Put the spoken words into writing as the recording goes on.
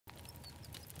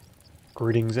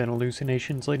Greetings and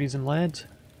hallucinations, ladies and lads.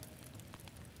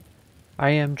 I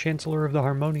am Chancellor of the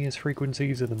harmonious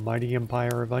frequencies of the mighty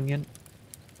empire of Onion,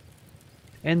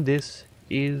 and this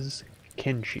is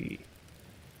Kenshi.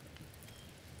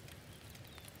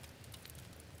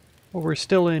 Well, we're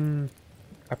still in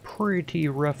a pretty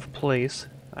rough place,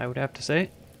 I would have to say.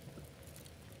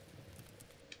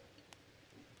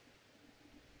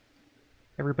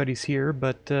 Everybody's here,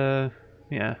 but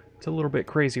yeah, it's a little bit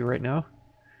crazy right now.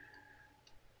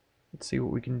 Let's see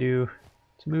what we can do.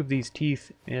 Let's move these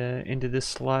teeth into this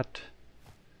slot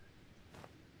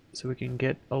so we can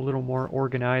get a little more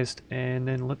organized, and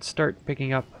then let's start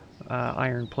picking up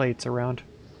iron plates around.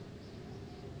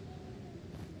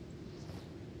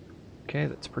 Okay,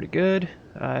 that's pretty good.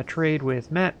 Trade with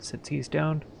Matt since he's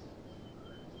down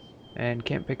and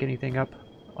can't pick anything up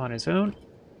on his own.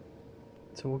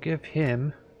 So we'll give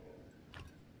him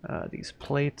these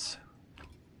plates.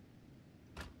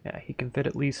 Yeah, he can fit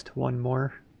at least one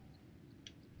more.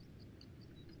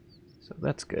 So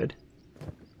that's good.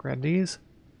 Grab these.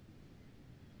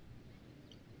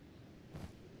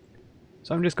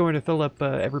 So I'm just going to fill up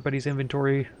everybody's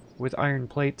inventory with iron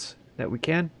plates that we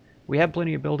can. We have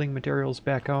plenty of building materials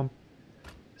back home,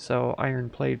 so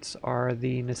iron plates are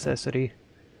the necessity.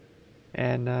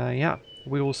 And yeah,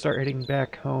 we will start heading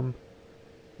back home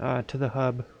to the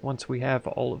hub once we have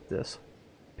all of this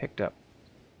picked up.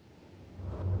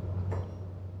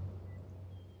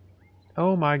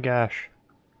 Oh my gosh.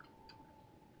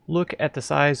 Look at the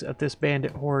size of this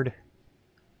bandit horde.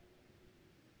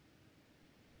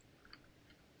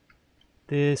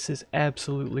 This is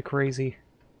absolutely crazy.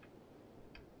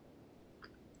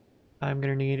 I'm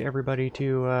gonna need everybody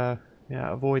to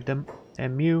yeah, avoid them.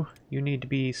 And Mew, you need to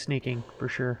be sneaking for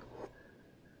sure.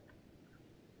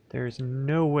 There's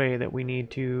no way that we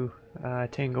need to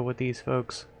tangle with these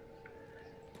folks.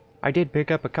 I did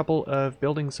pick up a couple of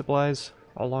building supplies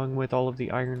along with all of the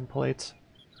iron plates.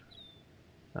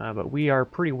 But we are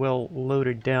pretty well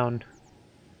loaded down.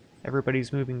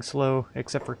 Everybody's moving slow,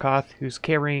 except for Koth, who's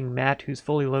carrying Matt, who's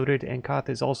fully loaded, and Koth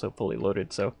is also fully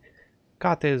loaded, so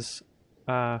Koth is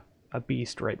a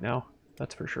beast right now,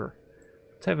 that's for sure.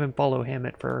 Let's have him follow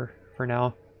Hammett for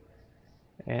now.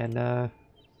 And, in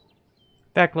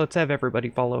fact, let's have everybody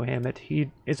follow Hammett.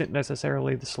 He isn't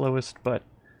necessarily the slowest, but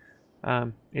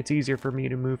it's easier for me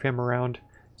to move him around,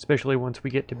 especially once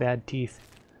we get to Bad Teeth.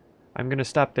 I'm going to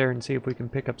stop there and see if we can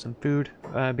pick up some food,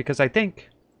 because I think...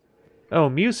 Oh,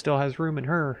 Mew still has room in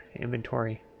her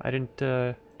inventory. I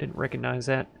didn't recognize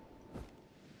that.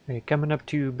 Okay, coming up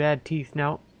to Bad Teeth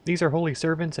now. These are holy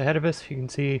servants ahead of us. You can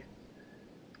see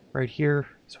right here.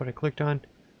 That's what I clicked on.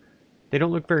 They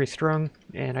don't look very strong,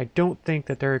 and I don't think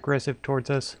that they're aggressive towards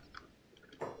us.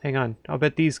 Hang on. I'll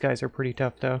bet these guys are pretty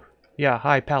tough, though. Yeah,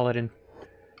 High Paladin.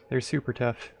 They're super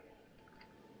tough.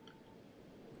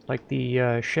 Like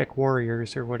the Shek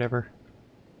Warriors or whatever.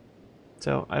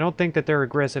 So, I don't think that they're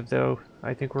aggressive, though.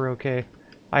 I think we're okay.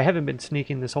 I haven't been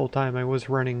sneaking this whole time. I was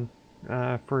running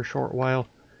for a short while.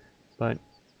 But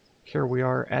here we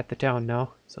are at the town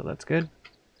now, so that's good.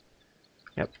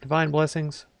 Yep, divine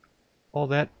blessings. All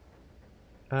that.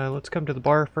 Let's come to the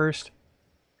bar first.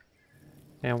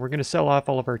 And we're going to sell off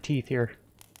all of our teeth here.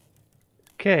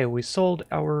 Okay, we sold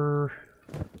our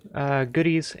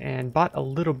goodies and bought a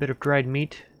little bit of dried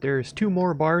meat. There's 2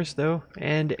 more bars, though,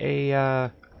 and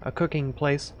a cooking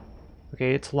place.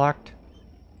 Okay, it's locked.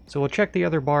 So we'll check the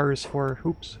other bars for...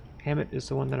 Oops, Hammett is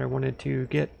the one that I wanted to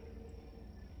get.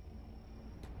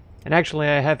 And actually,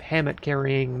 I have Hammett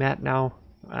carrying Matt now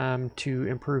to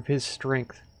improve his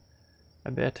strength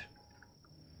a bit.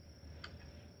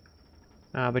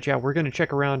 But yeah, we're going to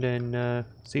check around and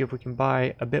see if we can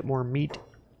buy a bit more meat,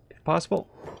 if possible.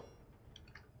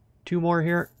 2 more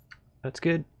here. That's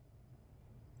good.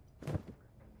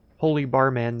 Holy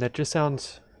barman. That just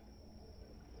sounds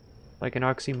like an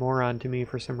oxymoron to me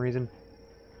for some reason.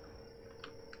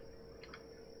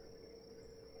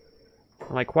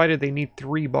 Like, why do they need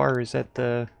 3 bars at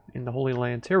in the Holy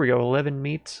Lands? Here we go, 11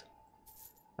 meats.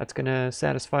 That's gonna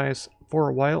satisfy us for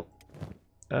a while.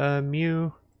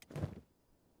 Mew.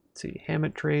 Let's see,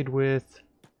 Hammett trade with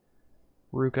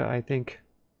Ruka, I think.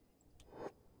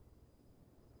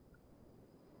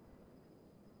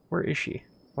 Where is she?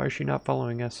 Why is she not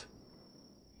following us?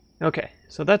 Okay,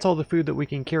 so that's all the food that we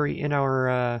can carry in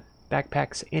our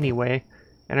backpacks anyway.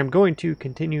 And I'm going to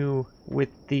continue with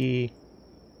the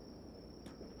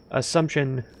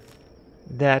assumption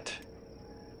that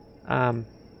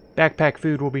backpack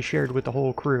food will be shared with the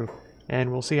whole crew. And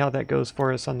we'll see how that goes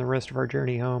for us on the rest of our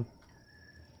journey home.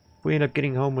 If we end up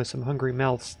getting home with some hungry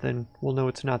mouths, then we'll know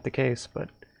it's not the case, but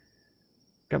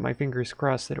got my fingers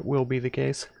crossed that it will be the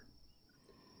case.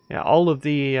 Yeah, all of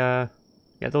the, yeah,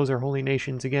 those are holy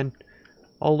nations again.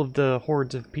 All of the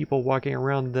hordes of people walking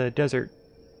around the desert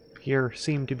here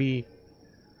seem to be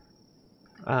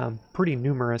pretty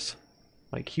numerous.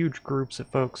 Like, huge groups of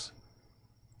folks.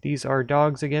 These are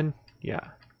dogs again? Yeah.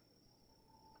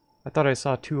 I thought I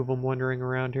saw 2 of them wandering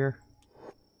around here.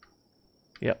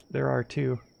 Yep, there are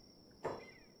 2.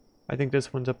 I think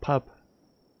this one's a pup.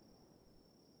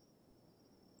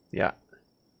 Yeah.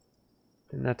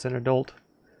 And that's an adult.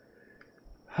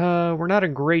 We're not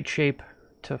in great shape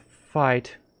to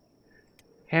fight.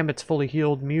 Hammett's fully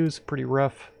healed. Mew's pretty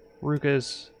rough.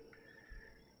 Ruka's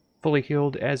fully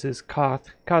healed, as is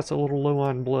Koth. Koth's a little low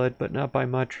on blood, but not by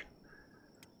much.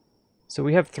 So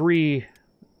we have 3...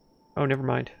 Oh, never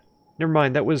mind. Never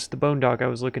mind, that was the bone dog I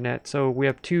was looking at. So we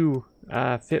have 2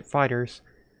 fit fighters.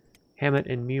 Hammett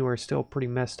and Mew are still pretty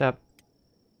messed up.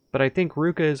 But I think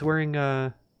Ruka is wearing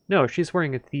a... No, she's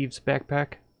wearing a thieves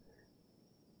backpack.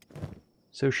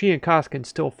 So she and Koth can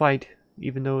still fight,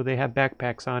 even though they have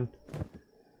backpacks on.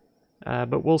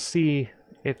 But we'll see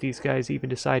if these guys even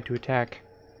decide to attack.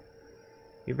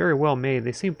 They very well may.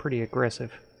 They seem pretty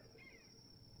aggressive.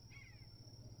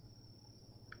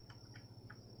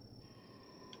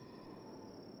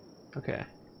 Okay.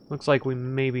 Looks like we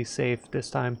may be safe this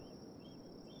time.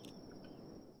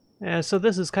 So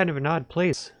this is kind of an odd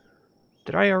place.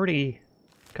 Did I already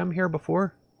come here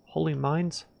before? Holy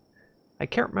Mines? I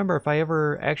can't remember if I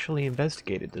ever actually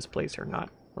investigated this place or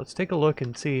not. Let's take a look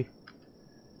and see.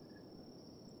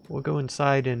 We'll go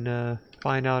inside and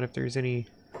find out if there's any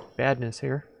badness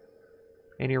here.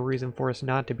 Any reason for us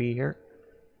not to be here.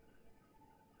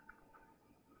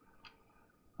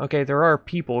 Okay, there are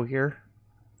people here.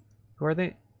 Who are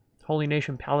they? Holy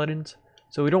Nation Paladins.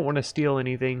 So we don't want to steal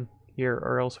anything here,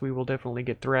 or else we will definitely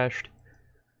get thrashed.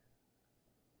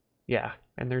 Yeah,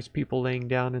 and there's people laying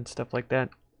down and stuff like that.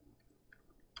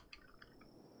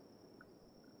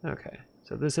 Okay,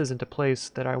 so this isn't a place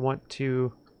that I want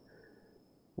to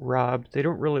rob. They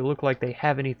don't really look like they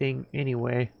have anything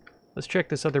anyway. Let's check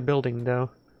this other building,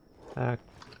 though.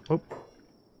 Oh.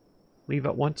 Leave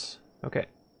at once. Okay.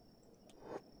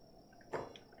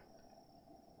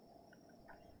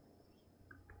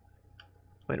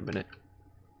 Wait a minute.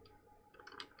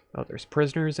 Oh, there's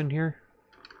prisoners in here?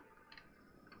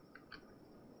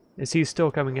 Is he still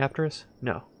coming after us?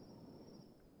 No.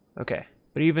 Okay.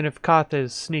 But even if Koth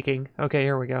is sneaking... Okay,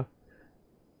 here we go.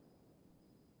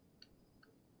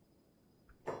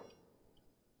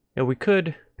 Yeah, we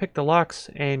could pick the locks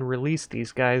and release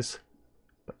these guys.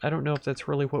 But I don't know if that's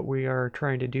really what we are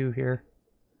trying to do here.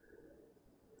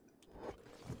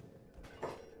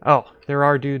 Oh, there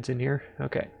are dudes in here.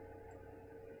 Okay.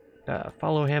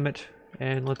 Follow Hammett,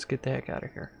 and let's get the heck out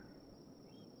of here.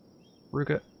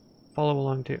 Ruka, follow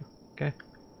along too, okay?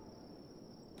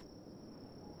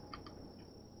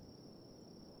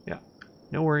 Yeah,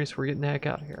 no worries, we're getting the heck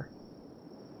out of here.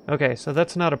 Okay, so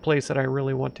that's not a place that I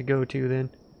really want to go to then.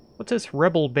 What's this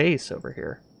rebel base over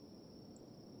here?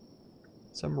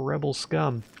 Some rebel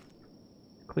scum.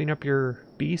 Clean up your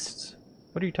beasts?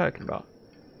 What are you talking about?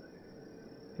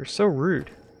 They're so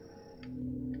rude.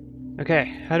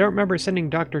 Okay, I don't remember sending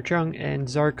Dr. Chung and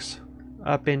Zarks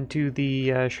up into the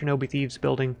Shinobi Thieves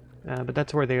building, but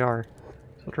that's where they are.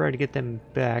 So I'll try to get them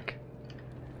back.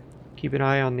 Keep an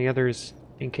eye on the others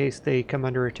in case they come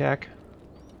under attack.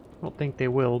 I don't think they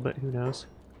will, but who knows.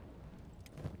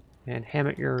 And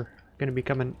Hammett, you're going to be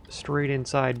coming straight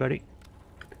inside, buddy.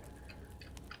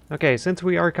 Okay, since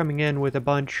we are coming in with a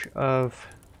bunch of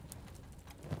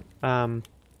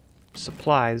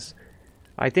supplies,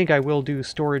 I think I will do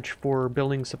storage for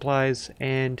building supplies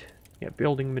and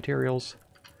building materials.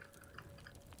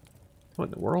 What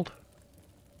in the world?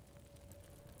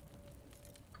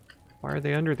 Why are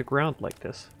they under the ground like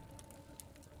this?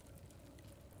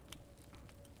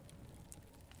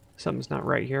 Something's not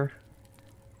right here.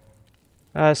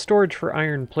 Storage for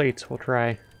iron plates we'll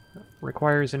try.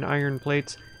 Requires an iron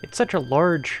plates. It's such a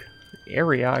large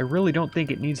area, I really don't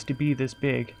think it needs to be this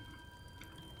big.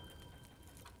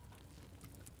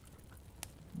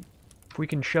 If we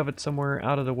can shove it somewhere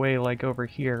out of the way, like over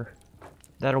here,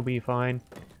 that'll be fine.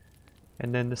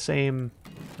 And then the same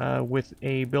with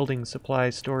a building supply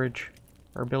storage,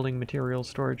 or building material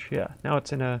storage. Yeah, now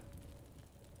it's in a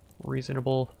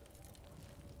reasonable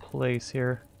place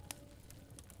here.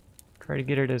 Try to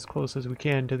get it as close as we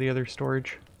can to the other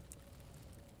storage.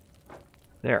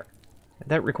 There.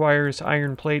 That requires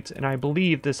iron plates, and I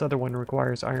believe this other one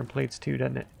requires iron plates too,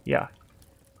 doesn't it? Yeah.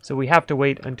 So we have to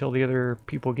wait until the other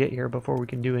people get here before we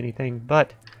can do anything.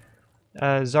 But,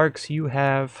 Zarks, you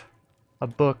have a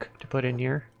book to put in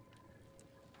here.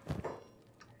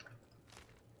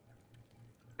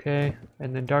 Okay,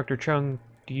 and then Dr. Chung,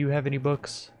 do you have any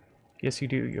books? Yes, you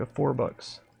do. You have 4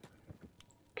 books.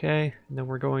 Okay, and then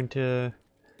we're going to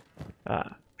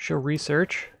show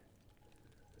research.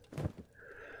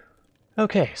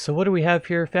 Okay, so what do we have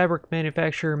here? Fabric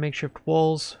manufacturer, makeshift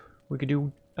walls. We could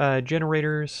do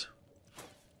generators,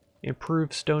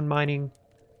 improve stone mining.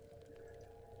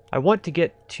 I want to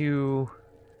get to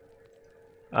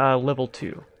level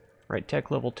 2, right?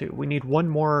 Tech level 2. We need one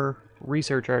more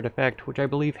research artifact, which I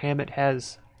believe Hammett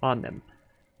has on them,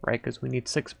 right? Because we need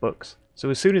 6 books. So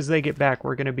as soon as they get back,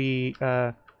 we're going to be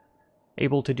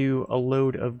able to do a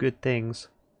load of good things.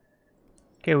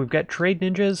 Okay, we've got trade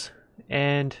ninjas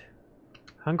and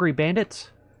hungry bandits.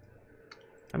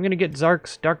 I'm going to get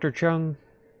Zarks, Dr. Chung,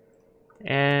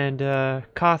 and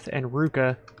Koth and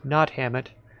Ruka, not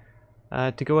Hammett,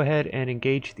 to go ahead and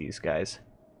engage these guys.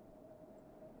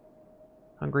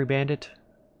 Hungry bandit.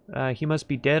 He must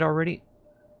be dead already.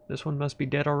 This one must be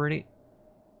dead already.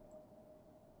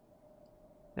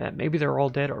 Maybe they're all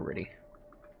dead already.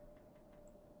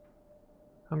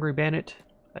 Hungry bandit.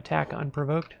 Attack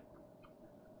unprovoked.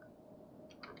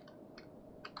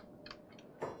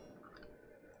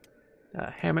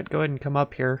 Hammett, go ahead and come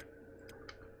up here.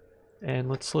 And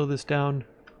let's slow this down.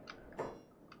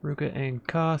 Ruka and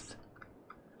Koth.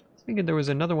 I was thinking there was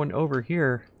another one over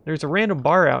here. There's a random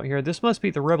bar out here. This must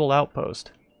be the rebel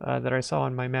outpost that I saw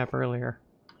on my map earlier.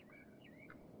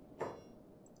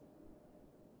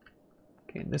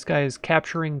 Okay, this guy is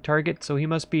capturing target, so he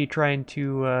must be trying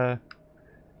to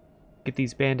get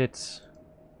these bandits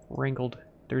wrangled.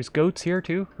 There's goats here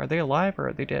too. Are they alive or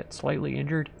are they dead? Slightly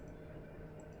injured.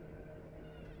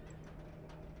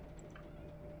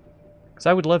 Because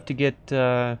I would love to get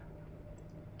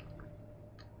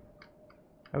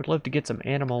some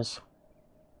animals.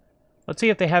 Let's see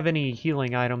if they have any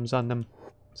healing items on them.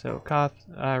 So, Koth,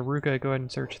 Ruka, go ahead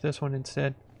and search this one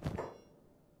instead.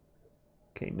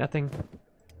 Okay, nothing.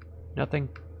 Nothing.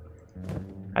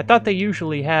 I thought they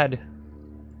usually had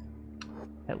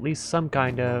at least some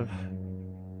kind of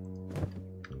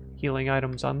healing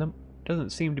items on them.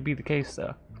 Doesn't seem to be the case,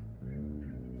 though.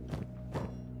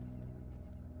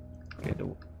 Okay,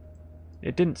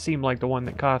 it didn't seem like the one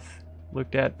that Koth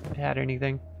looked at had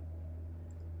anything.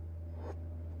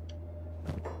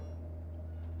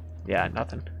 Yeah,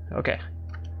 nothing. Okay.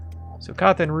 So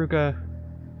Koth and Ruka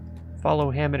follow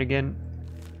Hammett again,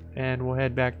 and we'll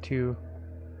head back to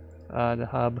the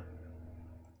hub.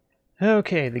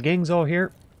 Okay, the gang's all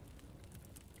here.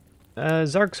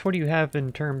 Zarks, what do you have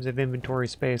in terms of inventory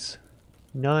space?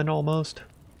 None, almost,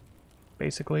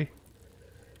 basically.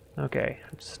 Okay,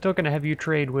 I'm still gonna have you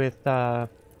trade with Matt,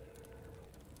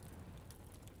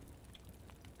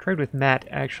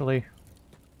 actually.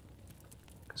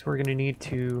 Because we're gonna need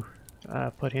to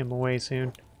put him away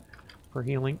soon for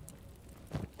healing.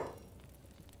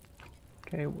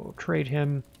 Okay, we'll trade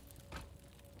him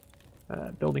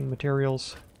building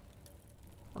materials.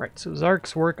 Alright, so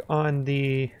Zarks work on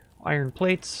the iron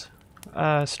plates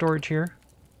storage here.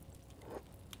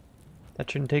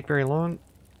 That shouldn't take very long.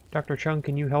 Dr. Chung,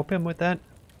 can you help him with that?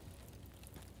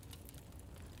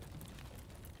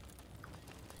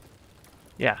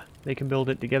 Yeah, they can build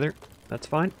it together. That's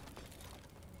fine.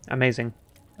 Amazing.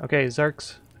 Okay,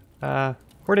 Zarks,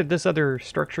 where did this other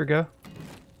structure go?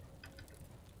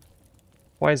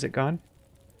 Why is it gone?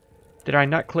 Did I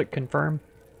not click confirm?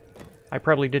 I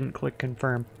probably didn't click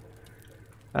confirm.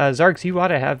 Zarks, you ought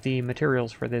to have the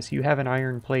materials for this. You have an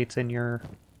iron plates in your...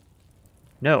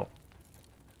 No.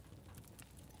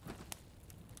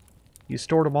 You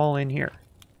stored them all in here.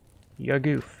 You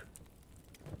goof.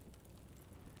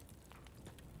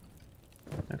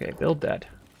 Okay, build that.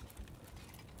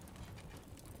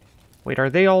 Wait, are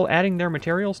they all adding their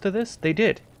materials to this? They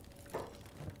did.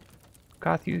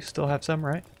 Koth, you still have some,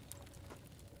 right?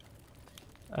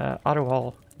 Auto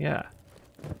haul, yeah.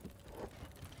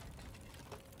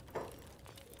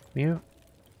 Mew?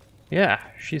 Yeah,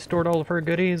 she stored all of her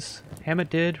goodies. Hammett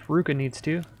did. Ruka needs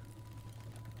to.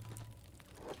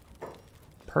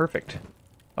 Perfect.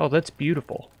 Oh, that's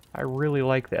beautiful. I really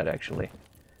like that, actually.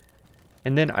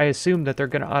 And then I assume that they're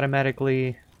going to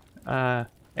automatically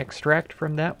extract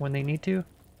from that when they need to.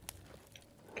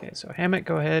 Okay, so Hammett,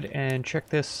 go ahead and check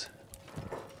this.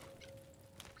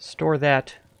 Store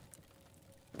that.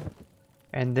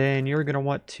 And then you're going to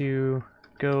want to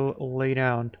go lay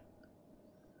down.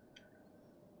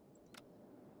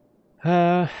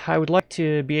 I would like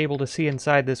to be able to see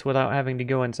inside this without having to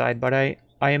go inside, but I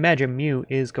imagine Mew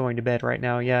is going to bed right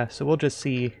now, yeah, so we'll just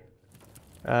see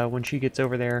when she gets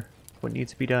over there what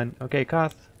needs to be done. Okay,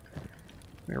 Koth, I'm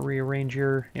going to rearrange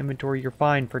your inventory. You're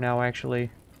fine for now, actually.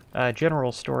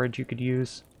 General storage you could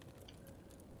use.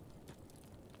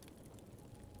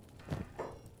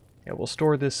 Yeah, we'll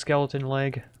store this skeleton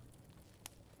leg.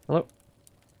 Hello?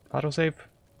 Autosave?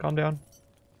 Calm down.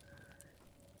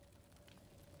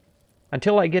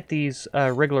 Until I get these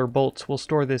regular bolts, we'll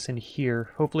store this in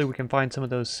here. Hopefully we can find some of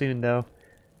those soon, though.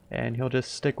 And he'll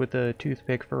just stick with the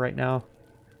toothpick for right now.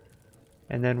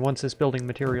 And then once this building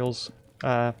materials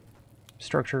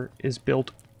structure is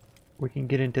built, we can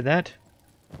get into that.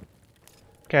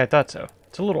 Okay, I thought so.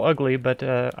 It's a little ugly, but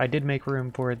I did make room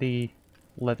for the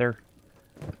leather.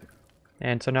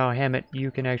 And so now, Hammett,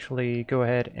 you can actually go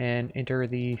ahead and enter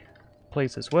the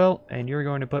place as well, and you're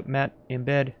going to put Matt in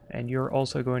bed, and you're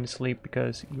also going to sleep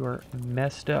because you're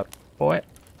messed up, boy.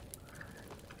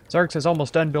 Zarks is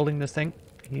almost done building this thing.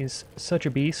 He's such a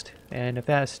beast and a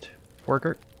fast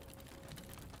worker.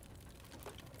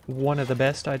 One of the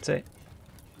best, I'd say.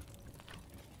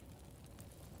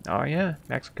 Oh yeah,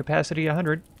 max capacity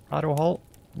 100. Auto halt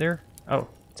there. Oh,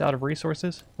 it's out of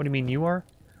resources? What do you mean you are?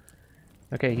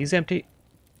 Okay, he's empty.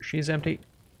 She's empty.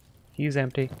 He's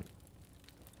empty.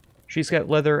 She's got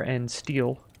leather and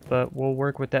steel, but we'll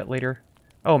work with that later.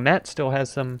 Oh, Matt still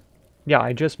has some... Yeah,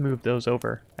 I just moved those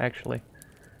over, actually.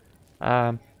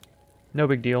 No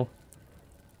big deal.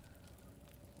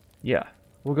 Yeah,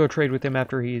 we'll go trade with him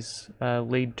after he's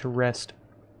laid to rest.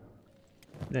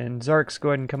 Then Zarks, go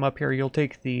ahead and come up here. You'll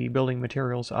take the building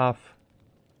materials off.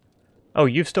 Oh,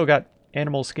 you've still got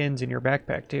animal skins in your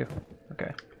backpack, too.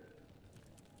 Okay.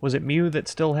 Was it Mew that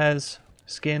still has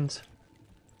skins?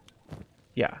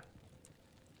 Yeah.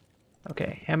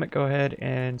 Okay, Hammett, go ahead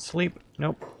and sleep.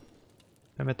 Nope.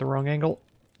 I'm at the wrong angle.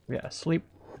 Yeah, sleep.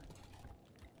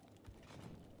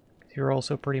 You're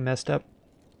also pretty messed up.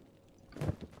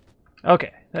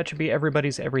 Okay, that should be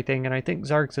everybody's everything, and I think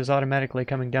Zarks is automatically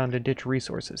coming down to ditch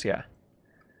resources, yeah.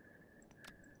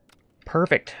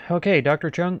 Perfect. Okay,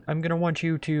 Dr. Chung, I'm going to want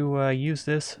you to use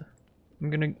this. I'm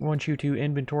going to want you to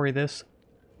inventory this.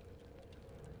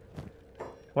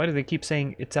 Why do they keep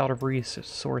saying it's out of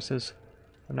resources?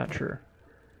 I'm not sure.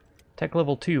 Tech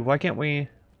level 2. Why can't we...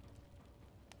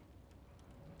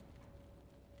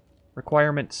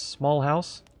 Requirements small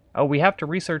house? Oh, we have to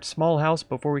research small house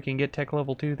before we can get tech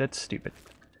level 2? That's stupid.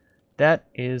 That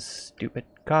is stupid.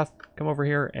 Koth, come over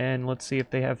here and let's see if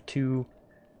they have 2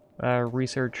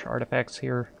 research artifacts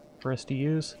here for us to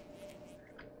use.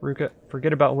 Ruka,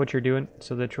 forget about what you're doing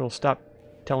so that you'll stop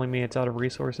telling me it's out of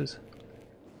resources.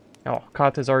 Oh,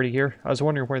 Koth is already here. I was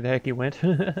wondering where the heck he went.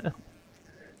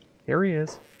 Here he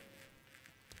is.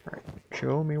 Alright,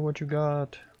 show me what you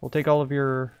got. We'll take all of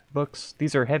your books.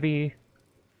 These are heavy.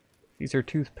 These are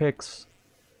toothpicks.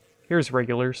 Here's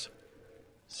regulars.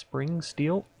 Spring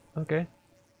steel? Okay.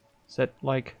 Is that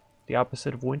like the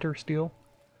opposite of winter steel?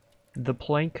 The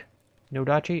plank?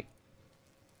 Nodachi?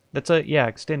 That's a, yeah,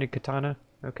 extended katana.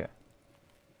 Okay.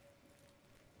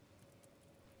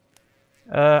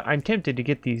 I'm tempted to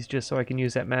get these just so I can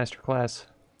use that masterclass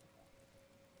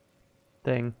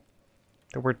thing.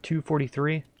 They're worth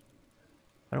 243.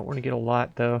 I don't want to get a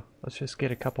lot though. Let's just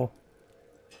get a couple.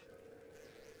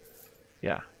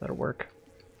 Yeah, that'll work.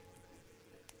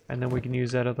 And then we can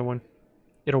use that other one.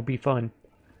 It'll be fun.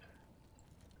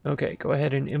 Okay, go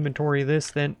ahead and inventory this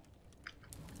then.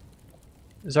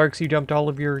 Zarks, you dumped all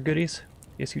of your goodies?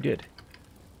 Yes, you did.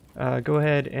 Go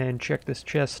ahead and check this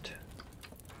chest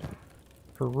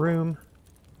for room.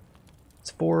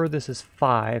 It's 4, this is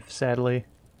 5, sadly.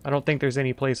 I don't think there's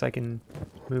any place I can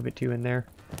move it to in there.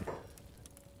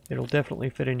 It'll definitely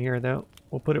fit in here though.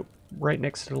 We'll put it right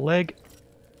next to the leg.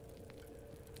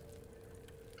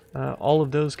 All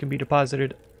of those can be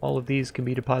deposited. All of these can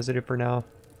be deposited for now.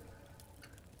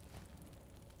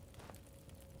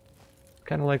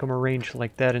 Kind of like them arranged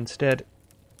like that instead.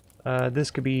 This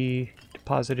could be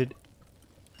deposited.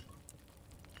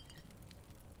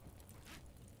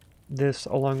 This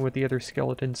along with the other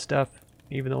skeleton stuff,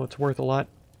 even though it's worth a lot.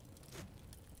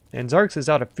 And Zarks is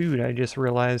out of food, I just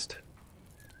realized.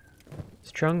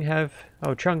 Does Chung have...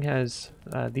 Oh, Chung has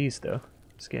these though.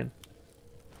 Skin.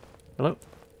 Hello?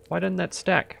 Why doesn't that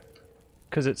stack?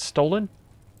 Because it's stolen?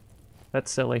 That's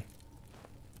silly.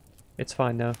 It's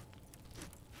fine though.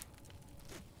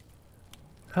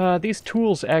 These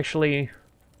tools actually...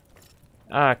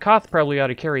 Koth probably ought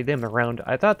to carry them around.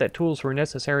 I thought that tools were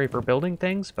necessary for building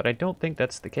things, but I don't think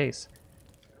that's the case.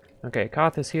 Okay,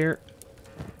 Koth is here.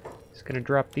 He's going to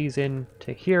drop these in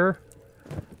to here.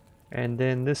 And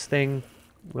then this thing,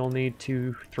 we'll need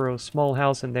to throw small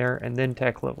house in there, and then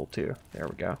tech level 2. There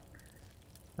we go.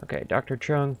 Okay, Dr.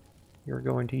 Chung, you're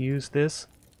going to use this.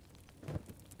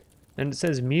 And it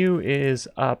says Mew is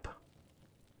up.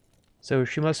 So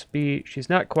she must be... She's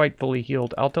not quite fully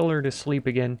healed. I'll tell her to sleep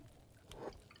again.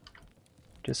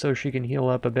 Just so she can heal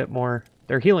up a bit more.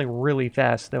 They're healing really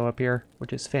fast, though, up here,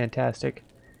 which is fantastic.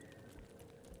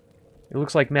 It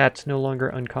looks like Matt's no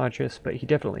longer unconscious, but he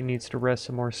definitely needs to rest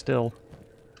some more still.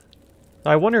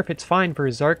 I wonder if it's fine for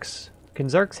Zarks. Can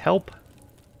Zarks help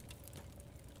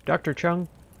Dr. Chung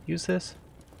use this?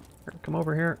 Or come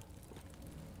over here.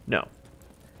 No.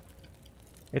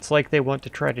 It's like they want to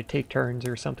try to take turns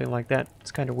or something like that.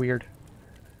 It's kind of weird.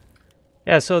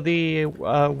 Yeah, so the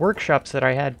workshops that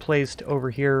I had placed over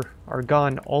here are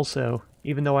gone also,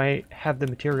 even though I have the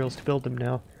materials to build them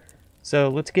now. So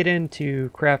let's get into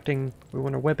crafting. We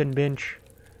want a weapon bench.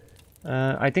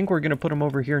 I think we're going to put them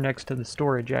over here next to the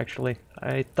storage, actually.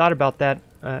 I thought about that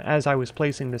as I was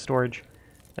placing the storage,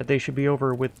 that they should be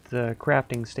over with the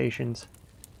crafting stations.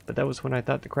 But that was when I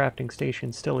thought the crafting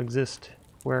stations still exist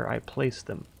where I placed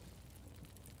them.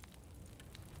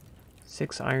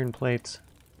 6 iron plates.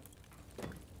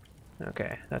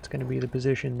 Okay, that's going to be the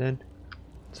position then.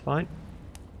 It's fine.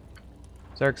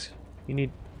 Zarks, you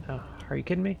need... are you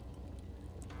kidding me?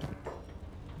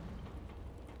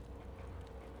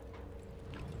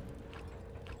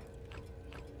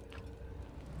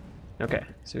 Okay,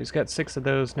 so he's got 6 of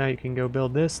those. Now you can go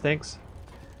build this. Thanks.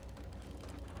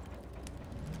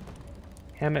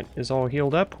 Hammett is all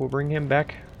healed up. We'll bring him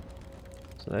back.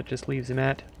 So that just leaves him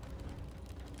at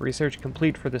research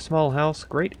complete for the small house.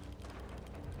 Great.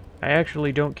 I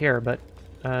actually don't care, but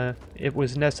it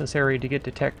was necessary to get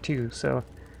to Tech 2, so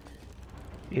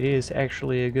it is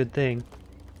actually a good thing.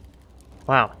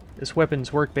 Wow, this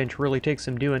weapons workbench really takes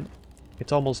some doing.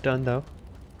 It's almost done, though.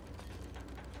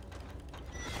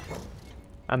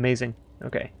 Amazing.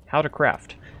 Okay, how to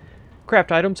craft.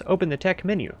 Craft items, open the tech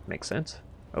menu. Makes sense.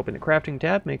 Open the crafting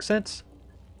tab. Makes sense.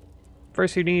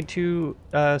 First you need to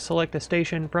select a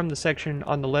station from the section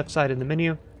on the left side of the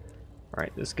menu.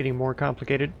 Alright, this is getting more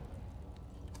complicated.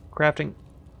 Crafting.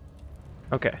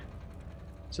 Okay.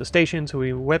 So stations,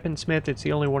 we weaponsmith, it's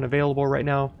the only one available right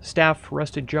now. Staff,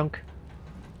 rusted junk.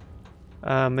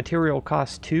 Material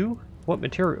cost 2? What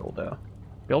material, though?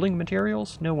 Building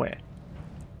materials? No way.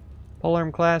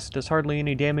 Polearm class does hardly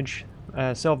any damage.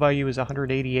 Sell value is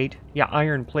 188. Yeah,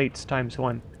 iron plates times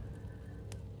 1.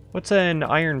 What's an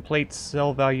iron plate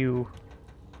sell value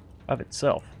of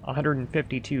itself?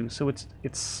 152. So it's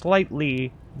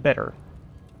slightly better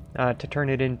to turn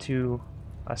it into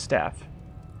a staff.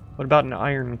 What about an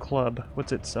iron club?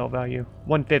 What's its sell value?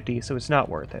 150, so it's not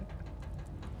worth it.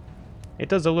 It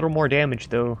does a little more damage,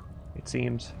 though, it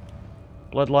seems.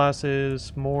 Blood loss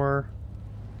is more.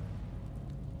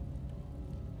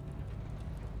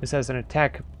 This has an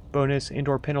attack bonus,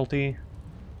 indoor penalty.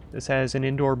 This has an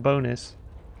indoor bonus.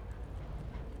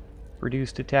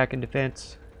 Reduced attack and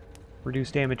defense.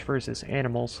 Reduced damage versus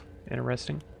animals.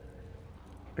 Interesting.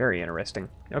 Very interesting.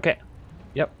 Okay.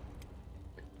 Yep.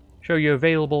 Show you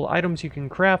available items you can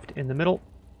craft in the middle.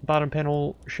 Bottom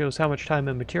panel shows how much time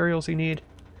and materials you need.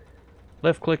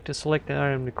 Left click to select an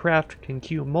item to craft. Can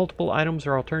queue multiple items,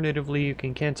 or alternatively you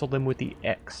can cancel them with the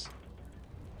X.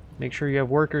 Make sure you have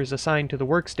workers assigned to the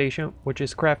workstation, which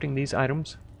is crafting these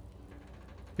items.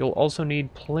 You'll also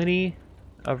need plenty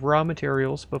of raw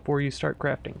materials before you start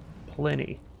crafting.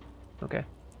 Plenty. Okay.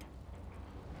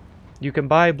 You can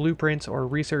buy blueprints or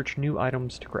research new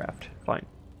items to craft. Fine.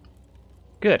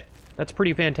 Good. That's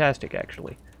pretty fantastic,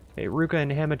 actually. Okay, Ruka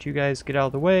and Hammett, you guys get out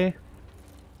of the way.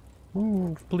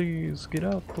 Move, please. Get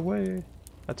out the way.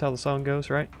 That's how the song goes,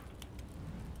 right?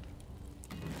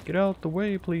 Get out the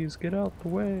way, please. Get out the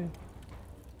way.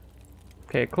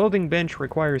 Okay, clothing bench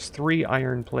requires 3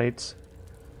 iron plates.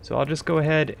 So I'll just go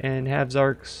ahead and have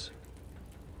Zarks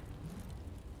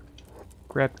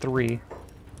grab 3.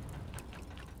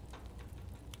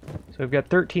 So we've got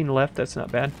 13 left. That's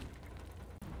not bad.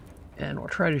 And we'll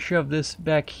try to shove this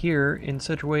back here in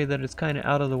such a way that it's kind of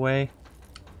out of the way.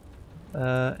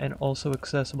 And also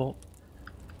accessible.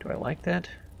 Do I like that?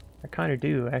 I kind of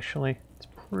do, actually. It's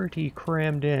pretty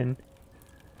crammed in.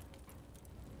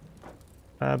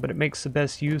 But it makes the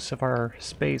best use of our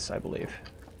space, I believe.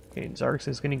 Okay, Zarks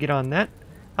is going to get on that.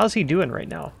 How's he doing right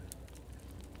now?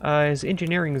 His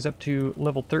engineering is up to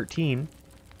level 13.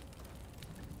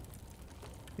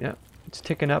 Yeah, it's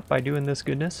ticking up by doing this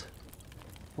goodness.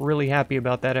 Really happy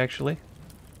about that, actually.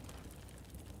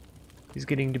 He's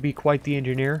getting to be quite the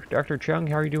engineer. Dr. Chung,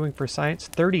 how are you doing for science?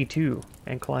 32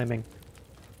 and climbing.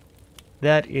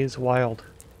 That is wild.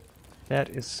 That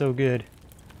is so good.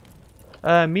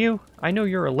 Mew, I know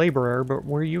you're a laborer, but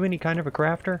were you any kind of a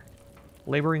crafter?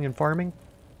 Laboring and farming?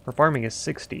 Her farming is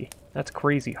 60. That's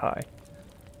crazy high.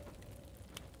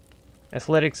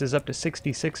 Athletics is up to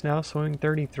 66 now, swimming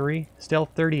 33, stealth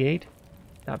 38.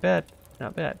 Not bad,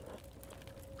 not bad.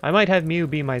 I might have Mew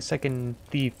be my second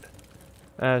thief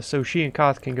so she and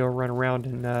Koth can go run around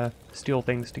and steal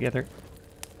things together.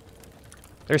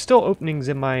 There's still openings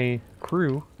in my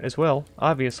crew as well,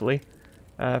 obviously,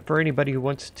 for anybody who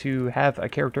wants to have a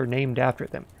character named after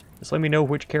them. Just let me know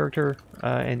which character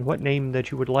and what name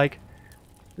that you would like.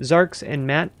 Zarks and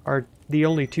Matt are the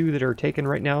only two that are taken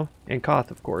right now, and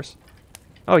Koth, of course.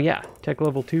 Oh yeah, tech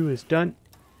level 2 is done.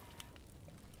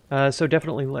 So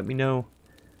definitely let me know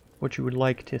what you would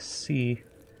like to see.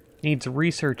 Needs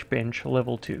research bench,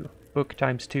 level 2. Book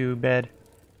times 2, bed.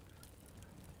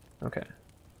 Okay.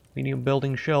 Medium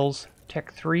building shells,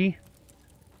 tech 3.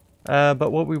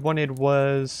 But what we wanted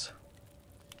was...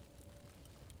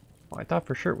 Well, I thought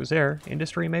for sure it was there.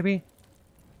 Industry, maybe?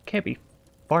 Can't be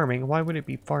farming. Why would it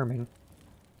be farming?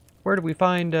 Where do we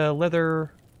find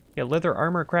leather... Yeah, leather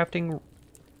armor crafting...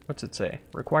 What's it say?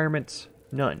 Requirements?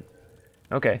 None.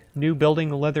 Okay, new building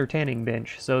leather tanning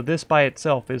bench. So this by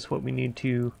itself is what we need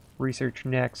to research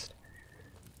next.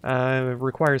 It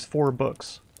requires 4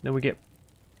 books. Then we get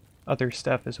other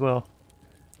stuff as well.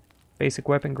 Basic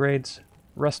weapon grades.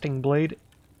 Rusting blade.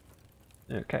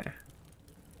 Okay.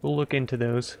 We'll look into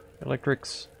those.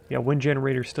 Electrics. Yeah, wind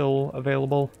generator still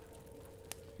available.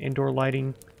 Indoor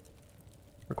lighting.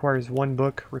 Requires 1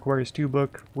 book. Requires 2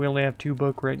 book. We only have 2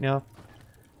 book right now.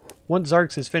 Once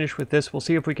Zarks is finished with this, we'll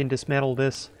see if we can dismantle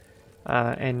this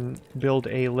and build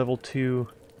a level 2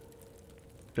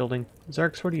 building.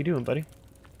 Zarks, what are you doing, buddy?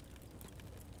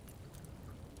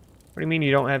 What do you mean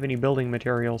you don't have any building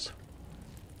materials?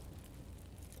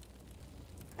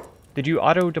 Did you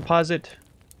auto-deposit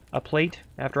a plate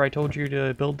after I told you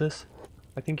to build this?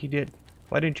 I think you did.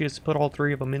 Why didn't you just put all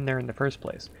 3 of them in there in the first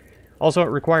place? Also, it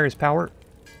requires power.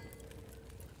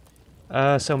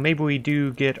 So maybe we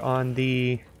do get on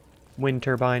the wind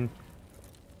turbine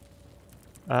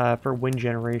for wind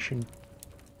generation.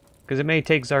 Because it may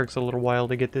take Zarks a little while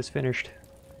to get this finished.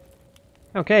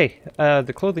 Okay,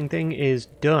 the clothing thing is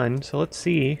done, so let's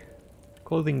see.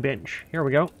 Clothing bench. Here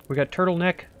we go. We got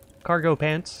turtleneck, cargo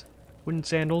pants, wooden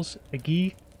sandals, a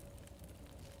gi,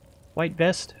 white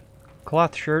vest,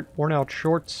 cloth shirt, worn out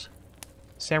shorts,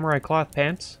 samurai cloth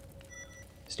pants,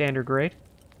 standard grade,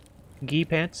 gi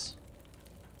pants,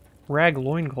 rag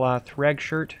loincloth, rag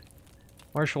shirt,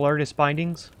 martial artist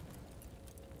bindings.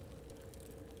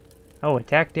 Oh,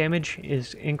 attack damage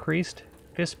is increased,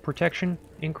 fist protection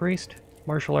increased,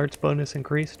 martial arts bonus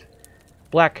increased,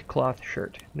 black cloth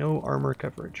shirt, no armor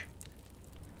coverage.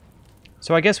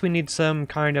 So I guess we need some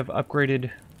kind of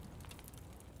upgraded,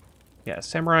 yeah,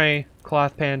 samurai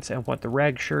cloth pants and what, the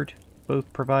rag shirt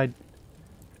both provide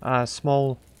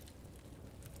small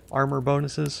armor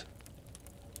bonuses.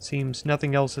 Seems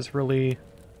nothing else is really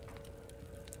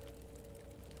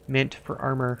meant for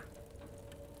armor,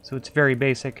 so it's very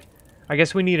basic. I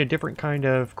guess we need a different kind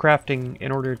of crafting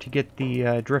in order to get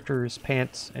the drifter's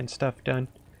pants and stuff done.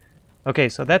 Okay,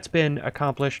 so that's been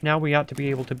accomplished. Now we ought to be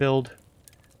able to build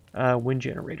a wind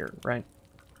generator, right?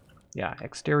 Yeah,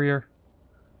 exterior.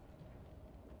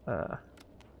 Can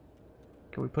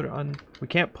we put it on? We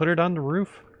can't put it on the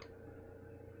roof?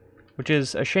 Which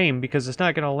is a shame, because it's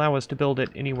not going to allow us to build it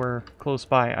anywhere close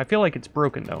by. I feel like it's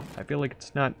broken, though. I feel like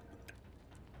it's not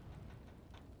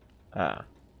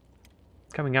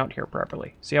coming out here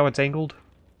properly. See how it's angled?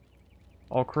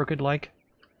 All crooked-like?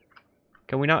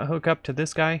 Can we not hook up to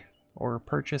this guy? Or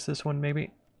purchase this one,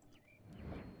 maybe?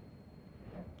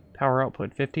 Power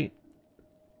output 50.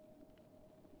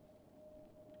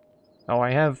 Oh,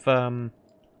 I have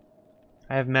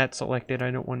Matt selected. I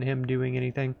don't want him doing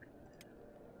anything.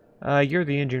 You're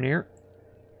the engineer.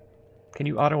 Can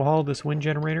you auto-haul this wind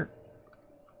generator?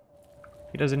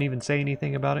 He doesn't even say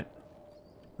anything about it.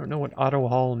 I don't know what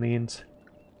auto-haul means.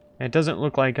 And it doesn't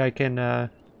look like I can,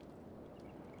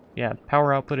 yeah,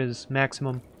 power output is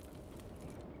maximum.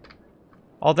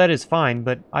 All that is fine,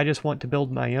 but I just want to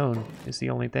build my own, is the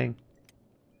only thing.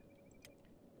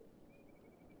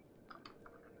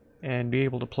 And be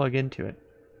able to plug into it.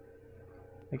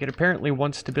 Like, it apparently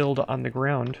wants to build on the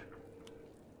ground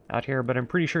out here, but I'm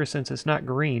pretty sure since it's not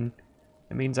green,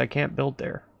 it means I can't build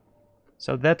there.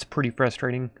 So that's pretty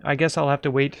frustrating. I guess I'll have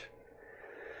to wait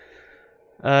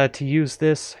to use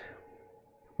this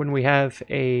when we have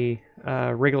a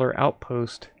regular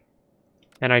outpost.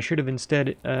 And I should have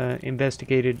instead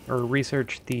investigated or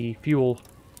researched the fuel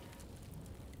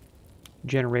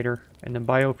generator and then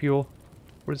biofuel.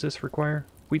 What does this require?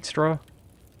 Wheat straw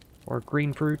or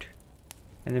green fruit.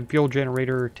 And then fuel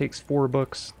generator takes 4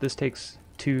 books. This takes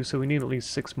 2, so we need at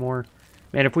least 6 more.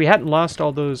 Man, if we hadn't lost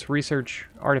all those research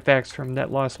artifacts from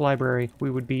that lost library, we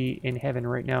would be in heaven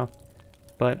right now.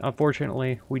 But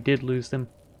unfortunately, we did lose them.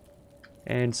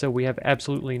 And so we have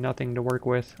absolutely nothing to work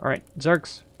with. Alright,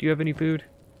 Zarks, do you have any food?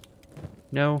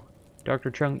 No.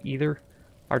 Dr. Chung either.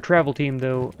 Our travel team,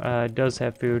 though, does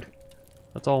have food.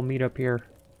 Let's all meet up here.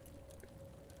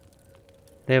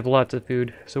 They have lots of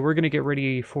food. So we're going to get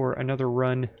ready for another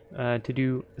run to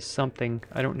do something.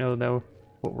 I don't know, though,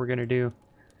 what we're going to do.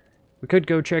 We could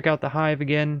go check out the hive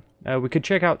again. We could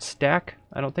check out Stack.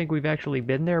 I don't think we've actually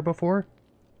been there before.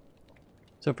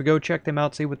 So if we go check them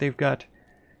out, see what they've got.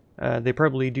 They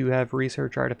probably do have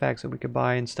research artifacts that we could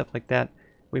buy and stuff like that.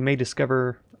 We may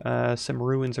discover some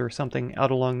ruins or something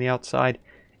out along the outside.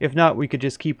 If not, we could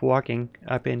just keep walking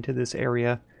up into this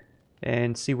area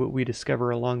and see what we discover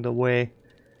along the way.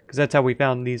 Because that's how we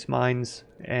found these mines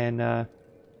and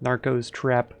Narco's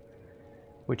trap.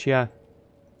 Which, yeah,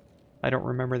 I don't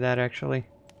remember that actually.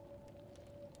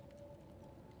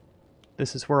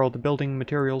 This is where all the building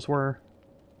materials were.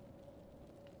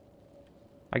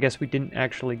 I guess we didn't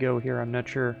actually go here, I'm not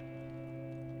sure.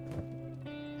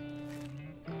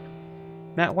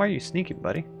 Matt, why are you sneaking,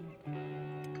 buddy?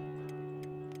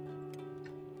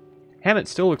 Hammett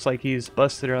still looks like he's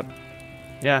busted up.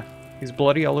 Yeah, he's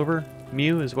bloody all over.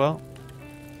 Mew as well.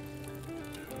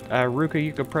 Ruka,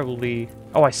 you could probably...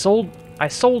 Oh, I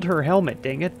sold her helmet,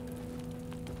 dang it.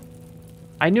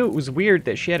 I knew it was weird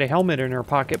that she had a helmet in her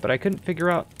pocket, but I couldn't figure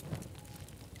out...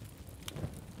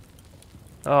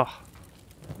 Ugh.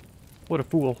 What a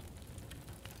fool.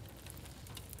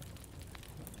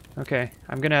 Okay,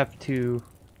 I'm gonna have to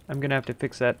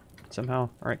fix that somehow.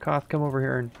 Alright, Koth, come over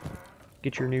here and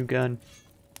get your new gun.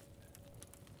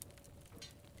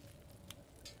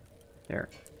 There.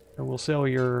 And we'll sell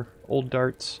your old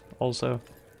darts also.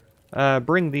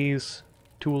 Bring these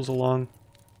tools along.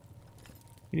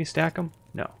 Can you stack them?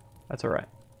 No, that's alright.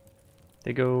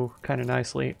 They go kind of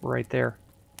nicely right there.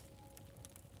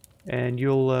 And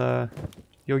you'll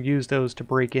use those to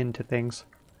break into things.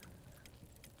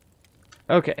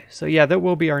 Okay, so yeah, that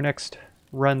will be our next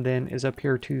run then, is up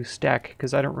here to Stack,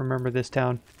 because I don't remember this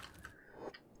town.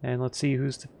 And let's see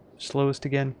who's the slowest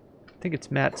again. I think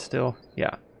it's Matt still.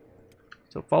 Yeah.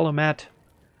 So follow Matt.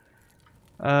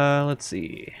 Let's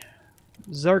see.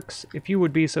 Zarks, if you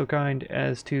would be so kind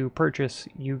as to purchase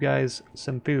you guys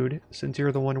some food, since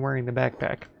you're the one wearing the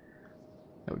backpack.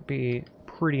 That would be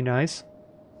pretty nice.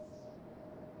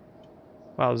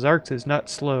 Wow, Zarks is not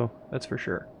slow, that's for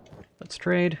sure. Let's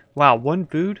trade. Wow, one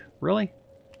food? Really?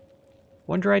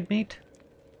 One dried meat?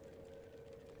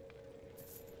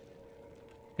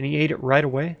 And he ate it right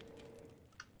away?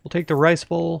 We'll take the rice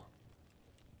bowl.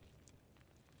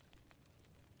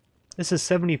 This is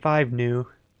 75 new.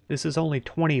 This is only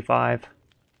 25.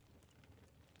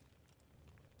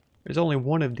 There's only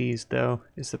one of these, though,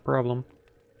 is the problem.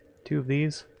 Two of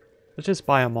these. Let's just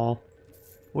buy them all.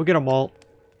 We'll get them all.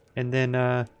 And then,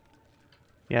 yeah,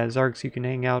 Zarks, you can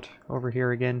hang out over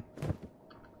here again.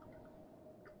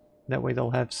 That way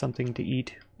they'll have something to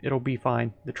eat. It'll be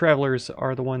fine. The travelers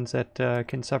are the ones that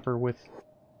can suffer with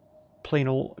plain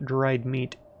old dried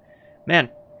meat. Man,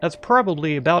 that's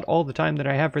probably about all the time that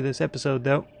I have for this episode,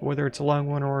 though. Whether it's a long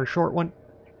one or a short one,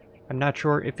 I'm not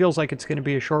sure. It feels like it's going to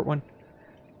be a short one.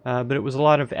 But it was a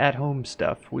lot of at-home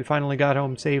stuff. We finally got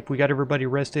home safe. We got everybody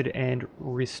rested and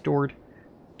restored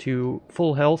to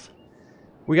full health.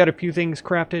 We got a few things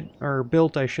crafted, or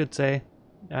built, I should say.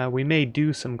 We may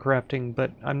do some crafting,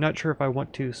 but I'm not sure if I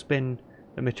want to spend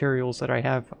the materials that I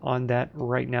have on that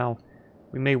right now.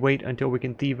 We may wait until we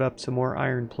can thieve up some more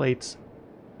iron plates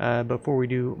before we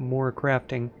do more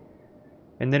crafting.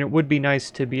 And then it would be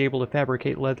nice to be able to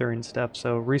fabricate leather and stuff,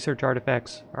 so research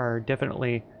artifacts are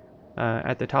definitely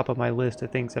at the top of my list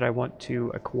of things that I want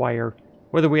to acquire.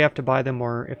 Whether we have to buy them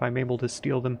or if I'm able to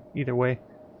steal them, either way,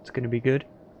 it's going to be good.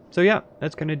 So yeah,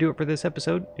 that's going to do it for this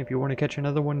episode. If you want to catch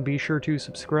another one, be sure to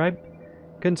subscribe.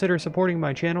 Consider supporting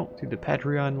my channel through the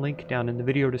Patreon link down in the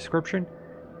video description.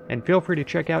 And feel free to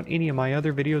check out any of my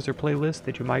other videos or playlists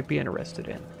that you might be interested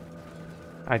in.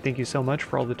 I thank you so much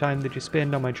for all the time that you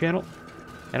spend on my channel.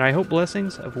 And I hope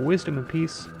blessings of wisdom and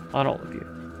peace on all of you.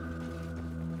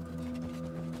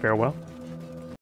 Farewell.